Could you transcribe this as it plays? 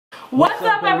What's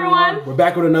up, everyone? We're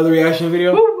back with another reaction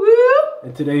video. Woo woo!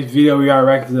 In today's video, we are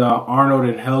reacting to Arnold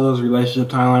and Helga's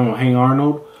relationship timeline with Hey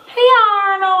Arnold. Hey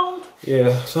Arnold!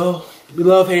 Yeah, so we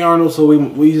love Hey Arnold, so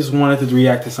we just wanted to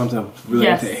react to something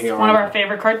related to Hey Arnold. One of our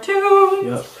favorite cartoons.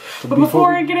 Yep. So but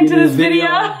before we get into this video,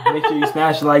 make sure you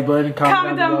smash the like button,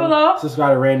 comment down below,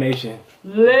 subscribe to Red Nation.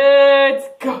 Let's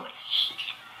go.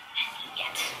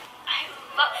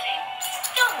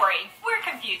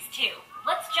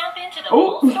 Let's jump into the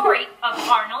whole story of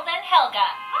Arnold and Helga.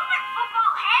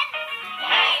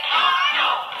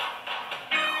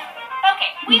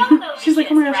 Okay, we all know she's like,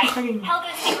 right?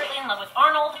 Helga's secretly in love with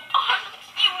Arnold.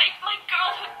 You make my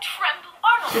girlhood tremble.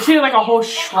 Arnold. She had like a whole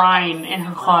shrine in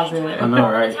her closet. I know,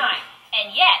 right?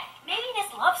 And yet, maybe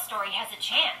this love story has a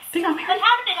chance. But how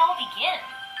did it all begin?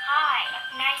 Hi,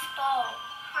 nice bow.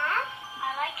 Huh?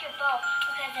 I like your bow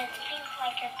because it's pink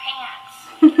like your pants.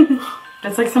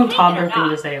 That's like some toddler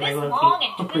thing to say, like this long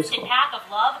and twisted path of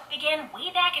love began way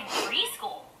back in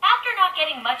preschool. After not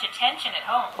getting much attention at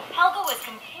home, Helga was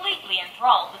completely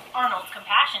enthralled with Arnold's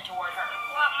compassion toward her.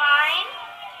 Want mine?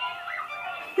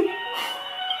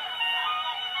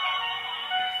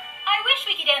 I wish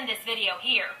we could end this video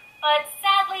here, but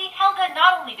sadly, Helga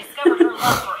not only discovered her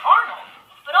love for Arnold,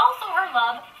 but also her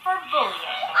love for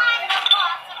bullying. I'm the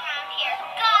boss around here.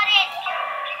 Got it?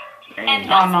 And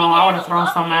oh no, I would have thrown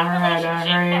something at her head at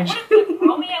her age.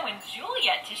 Romeo and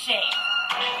Juliet to shame.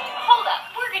 Hold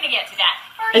up, we're gonna get to that.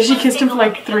 And she kissed him for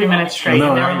like 3 minutes straight,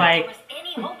 and they were like... Was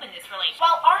any hope in this relationship?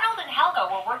 While Arnold and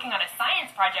Helga were working on a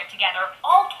science project together,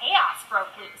 all chaos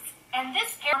broke loose. And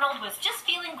this Arnold was just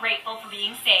feeling grateful for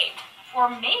being saved. Or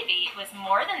maybe it was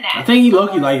more than that. I think he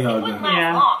low-key liked Helga. It wouldn't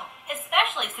last long,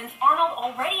 especially since Arnold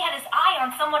already had his eye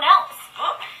on someone else.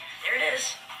 Oh, there it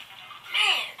is.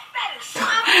 Man, that is so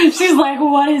She's like,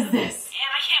 what is this?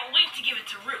 And I can't wait to give it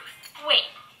to Ruth.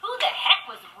 Wait, who the heck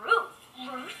was Ruth?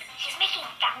 Ruth? She's making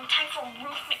Valentine for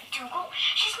Ruth McDougal.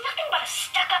 She's nothing but a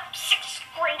stuck-up 6th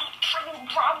grade training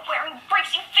bra wearing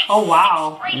bracing face. Oh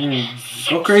wow.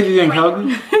 Go crazy then, Helga.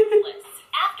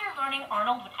 After learning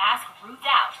Arnold would ask Ruth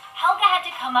out, Helga had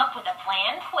to come up with a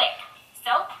plan quick.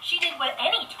 So she did what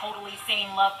any totally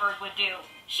sane lovebird would do.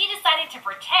 She decided to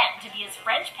pretend to be his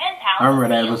French pen pal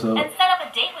and set up a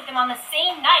date with him on the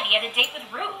same night he had a date with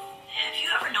Ruth. Have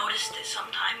you ever noticed that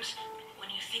sometimes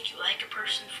when you think you like a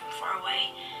person from far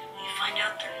away, you find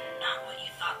out they're not what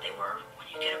you thought they were when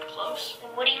you get up close?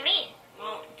 What do you mean?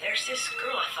 Well, there's this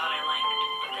girl I thought I liked,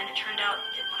 but then it turned out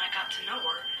that when I got to know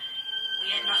her,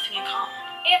 we had nothing in common.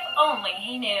 If only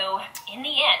he knew. In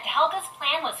the end, Helga's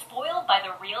plan was foiled by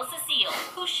the real Cecile,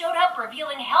 who showed up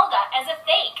revealing Helga as a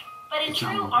fake. But in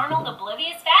true Arnold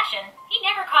oblivious fashion, he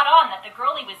never caught on that the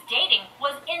girl he was dating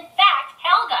was in fact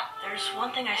Helga. There's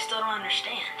one thing I still don't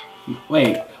understand.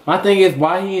 Wait, my thing is,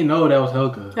 why he didn't know that was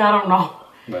Helga? I don't know.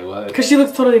 Like what? Because she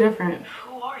looks totally different.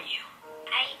 Who are you?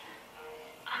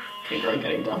 Okay, girl,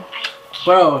 getting dumb.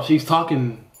 Bro, she's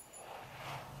talking.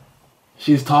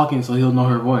 She's talking, so he'll know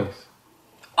her voice.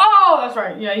 Oh, that's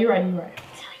right. Yeah, you're right. You're right.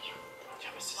 Tell you.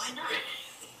 Why not?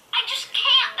 I just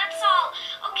can't. That's all.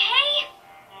 Okay?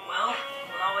 Well,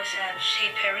 we'll always have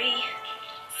Chez Paris.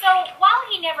 So, while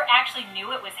he never actually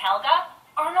knew it was Helga,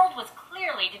 Arnold was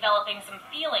clearly developing some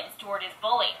feelings toward his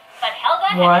bully. But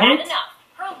Helga had had enough.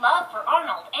 Her love for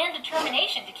Arnold and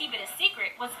determination to keep it a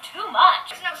secret was too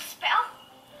much. There's no spell.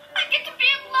 I get to be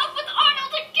in love with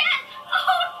Arnold again.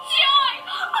 Oh, joy.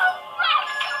 Oh,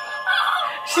 rush.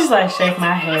 Oh. She's like, shake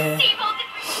my head.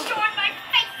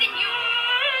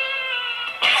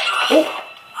 Oh.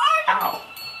 Ow.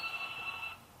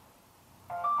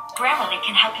 Grammarly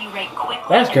can help you rate quickly.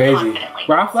 That's crazy.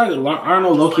 Bro, I feel like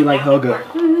Arnold low-key like Helga.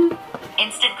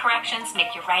 Instant corrections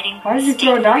make your writing. Why did you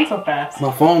throw it down so fast?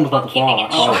 My phone was about to fall.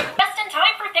 Just in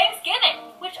time for Thanksgiving,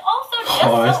 which also just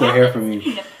oh, that's the hair for me.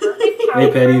 Hey,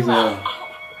 Petty's Arnold.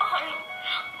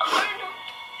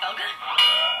 Helga?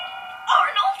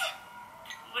 Arnold?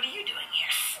 What are you doing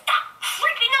here? Stop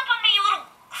creeping up on me, you little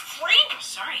freak.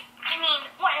 Sorry. I mean,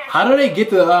 why are How do they get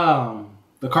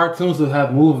the cartoons to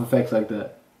have move effects like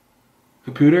that?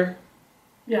 Computer?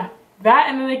 Yeah. That,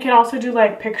 and then they can also do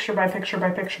like picture by picture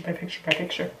by picture by picture by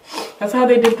picture. That's how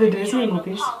they did the Disney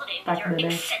movies back in the day.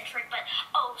 eccentric but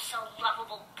oh so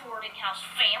lovable boarding house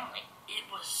family. It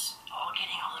was all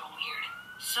getting a little weird.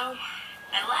 So,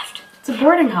 I left. It's a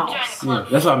boarding house. Yeah,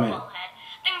 that's what I meant.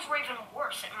 Things were even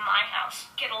worse at my house.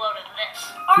 Get a load of this.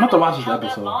 I'm about to watch this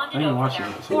episode. I didn't watch this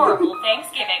episode. Horrible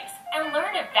Thanksgivings and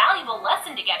learned a valuable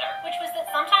lesson together, which was that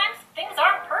sometimes things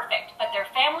aren't perfect, but their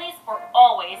families were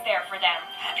always there for them.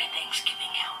 Happy Thanksgiving,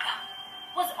 Helga.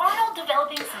 Was Arnold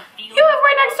developing some feelings? You live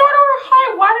right next door to her?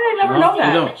 Hi, why did I never know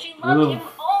that? But she loved him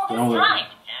all this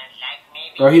time.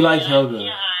 Or he likes Helga.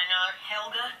 Arnold,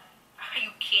 Helga? Are you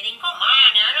kidding? Come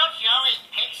on, Arnold. She always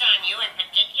picks on you in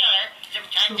particular.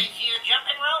 Sometimes I see her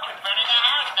jumping rope in front of the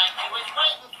house like she was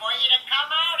waiting for you to come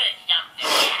out or something.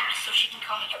 Yeah, so she can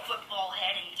call me football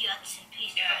head and yuts and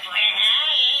pieces of brains.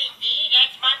 Hey, see,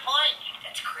 that's my point.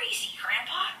 That's crazy,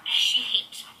 Grandpa. She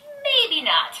hates me. Maybe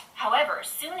not. However,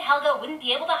 soon Helga wouldn't be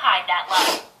able to hide that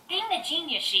love. Being the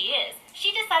genius she is,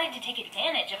 she decided to take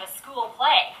advantage of a school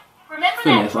play. Remember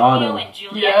that Finish Romeo autumn. and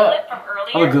Juliet Yeah. clip from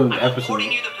earlier? That was a good Awarding episode.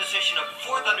 you the position of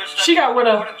fourth understudy. She got rid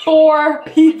of 4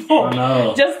 people I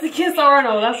know. just to kiss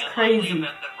Arnold. That's That crazy. Rhonda,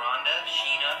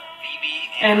 Sheena, Phoebe,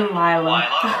 And Lila Lila.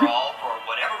 are all, for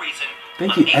whatever reason,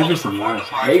 Thank you unable ever to so perform much.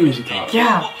 the I part. hate when she talks.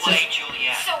 Yeah, Will play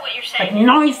Juliet. So what you're Like saying?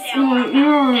 nice is down and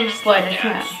on that. just like I That's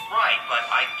can't. right, but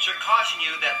I should caution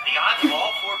you that the odds of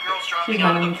all 4 girls dropping She's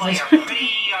out not of the play are even-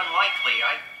 pretty unlikely.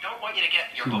 I don't want you to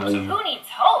get your She's hopes not up. even- Who needs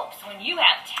hopes when you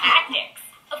have tactics?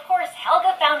 Of course,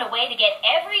 Helga found a way to get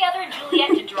every other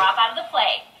Juliet to drop out of the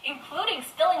play, including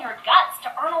spilling her guts to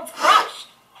Arnold's crush.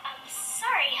 I'm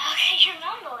sorry, Helga, you're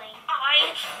mumbling.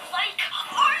 I like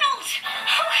Arnold.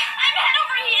 I'm head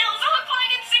over heels, hook,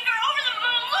 line, and sinker, over the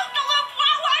moon, loop the loop,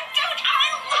 wow, wow, dude, I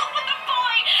love with the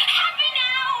boy. Happy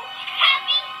now,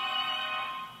 happy.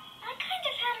 I kind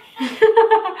of had a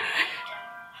feeling.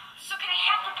 So can I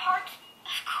have the part?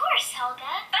 Of course,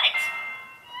 Helga. Thanks.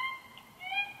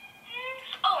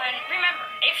 Oh, and remember,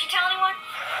 if you tell anyone,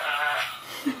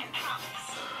 I promise.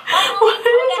 Finally, What is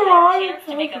Helga wrong had a chance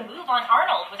with to make a Helga? move on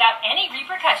Arnold without any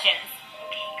repercussions.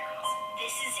 okay, girls,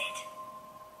 this is it.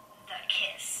 The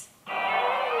kiss.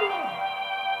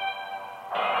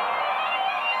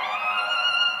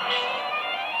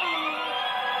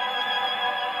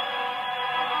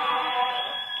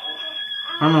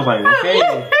 Arnold's like, okay.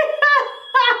 Look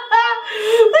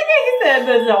at he said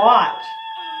this to watch.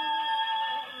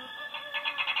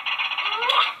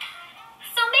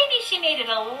 So maybe she made it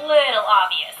a little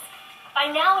obvious. By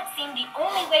now, it seemed the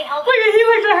only way Helga Look at he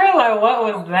looked at her like, what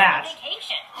was that?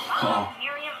 vacation. Oh.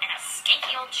 Miriam and a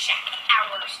skanky old shack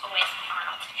hours away from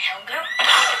Arnold. Helga?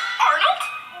 Arnold?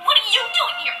 What are you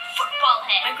doing here, football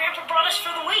head? My grandpa brought us for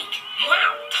the week.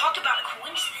 Wow, talk about a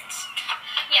coincidence.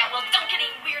 Yeah, well, don't get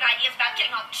any weird ideas about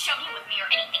getting all chummy with me or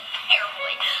anything terrible.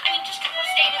 I mean, just because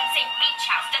we're staying in the same beach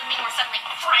house doesn't mean we're suddenly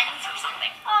friends or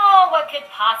something. Oh, what could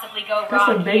possibly go That's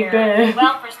a wrong big here? bed.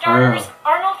 Well, for starters,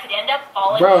 Arnold could end up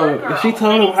falling for a Bro, girl. if she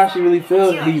told him how she really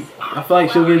feels, I feel like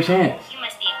she'll get a chance. You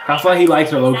must be a I feel like he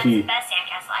likes her low key. That's the best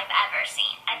sandcastle I've ever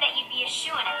seen. I bet you'd be a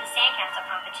shoo-in at the sandcastle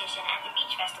competition at the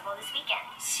beach festival this weekend.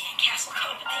 Sandcastle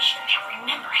competition. Now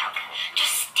remember, Helga,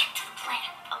 just stick to the plan.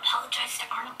 Apologize to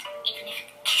Arnold, even if it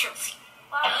kills you.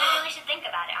 Well, we really should think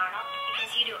about it, Arnold,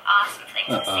 because you do awesome things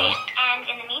to see. And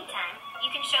in the meantime, you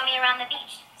can show me around the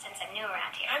beach, since I'm new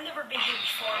around here. I've never been here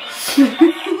before.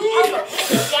 Helga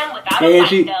goes down without a Hey, fight,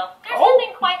 she- though. There's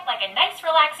nothing quite like a nice,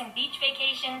 relaxing beach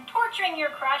vacation, torturing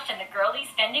your crush, and the girl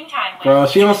he's spending time with. Bro,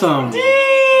 she on some.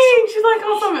 Dang, she's like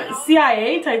on some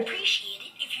CIA type. Appreciate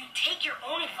it if you take your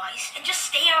own advice and just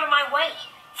stay out of my way.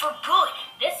 For good.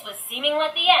 This was seeming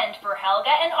like the end for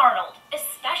Helga and Arnold,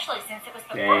 especially since it was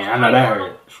the Dang, first I know time that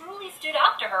Arnold hurt. truly stood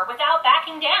up to her without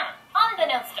backing down.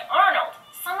 Unbeknownst to Arnold,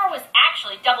 Summer was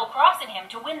actually double-crossing him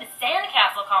to win the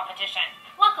sandcastle competition.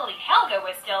 Luckily, Helga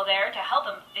was still there to help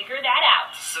him figure that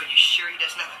out. So you sure he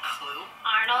doesn't have a clue?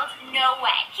 Arnold, no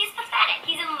way. He's pathetic.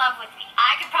 He's in love with me.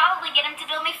 I could probably get him to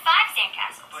build me 5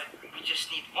 sandcastles. But we just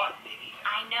need one, baby.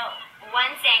 I know. 1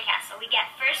 sandcastle, we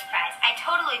get first prize. I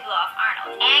totally blew off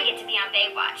Arnold and get to be on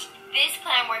Baywatch. This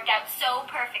plan worked out so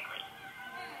perfectly.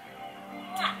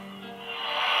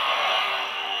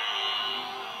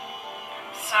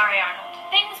 Sorry, Arnold.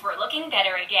 Things were looking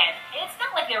better again. It's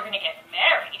not like they were going to get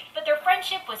married, but their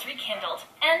friendship was rekindled,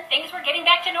 and things were getting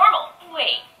back to normal.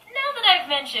 Wait, now that I've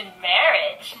mentioned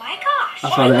marriage... My gosh. I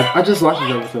saw that. I just watched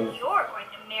this episode. You're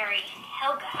going to marry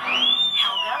Helga.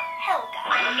 Helga? Helga.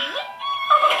 Me?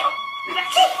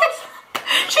 That's awesome.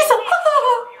 She's a.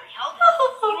 Helga,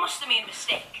 you must have made a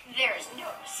mistake. There is no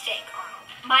mistake, Arnold.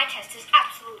 My test is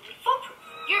absolutely foolproof.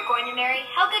 You're going to marry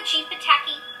Helga G.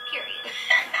 Pataki, period.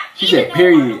 She Even said, though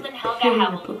period. Arnold and Helga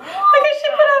have a long Look at she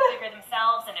time put on to figure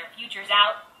themselves and their futures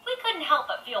out, we couldn't help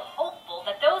but feel hopeful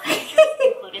that those futures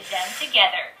included them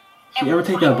together. She And ever we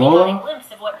take that finally bowl got a off? glimpse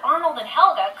of what Arnold and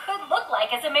Helga could look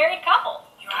like as a married couple.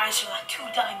 Your eyes are like 2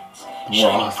 diamonds, Whoa,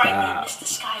 shining brightly stop. amidst the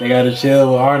sky. They gotta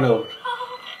chill with Arnold.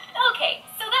 Okay,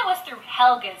 so that was through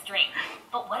Helga's dream.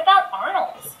 But what about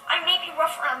Arnold's? I may be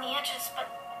rough around the edges, but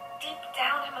deep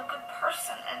down I'm a good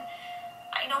person, and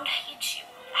I don't hate you.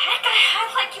 Heck,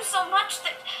 I like you so much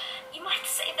that you might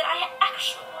say that I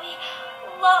actually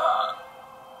love...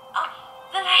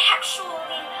 that I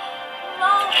actually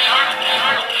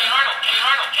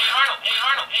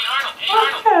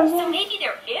So maybe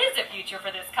there is a future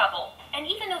for this couple. And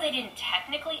even though they didn't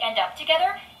technically end up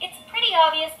together, it's pretty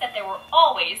obvious that there were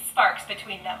always sparks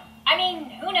between them. I mean,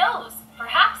 who knows?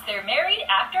 Perhaps they're married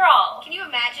after all. Can you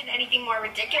imagine anything more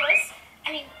ridiculous?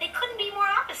 I mean, they couldn't be more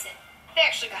opposite. If they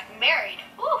actually got married,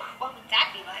 ooh, what would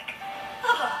that be like?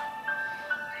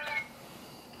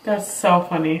 That's so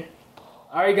funny.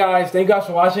 Alright guys, thank you guys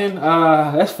for watching.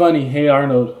 That's funny. Hey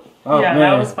Arnold. Oh yeah, man.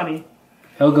 that was funny.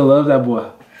 Helga loves that boy.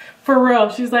 For real,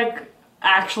 she's like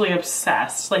actually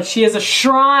obsessed. Like she has a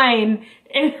shrine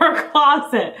in her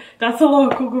closet. That's a little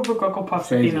Cocoa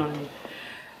Puffs, if you know what I mean.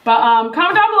 But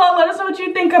comment down below, let us know what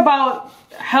you think about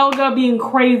Helga being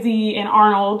crazy and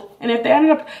Arnold. And if they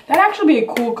ended up, that'd actually be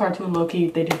a cool cartoon, low-key,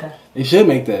 if they did that. They should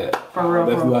make that. For real,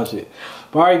 Definitely watch it.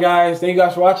 But alright guys, thank you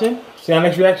guys for watching. See you on the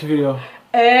next reaction video.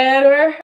 And we're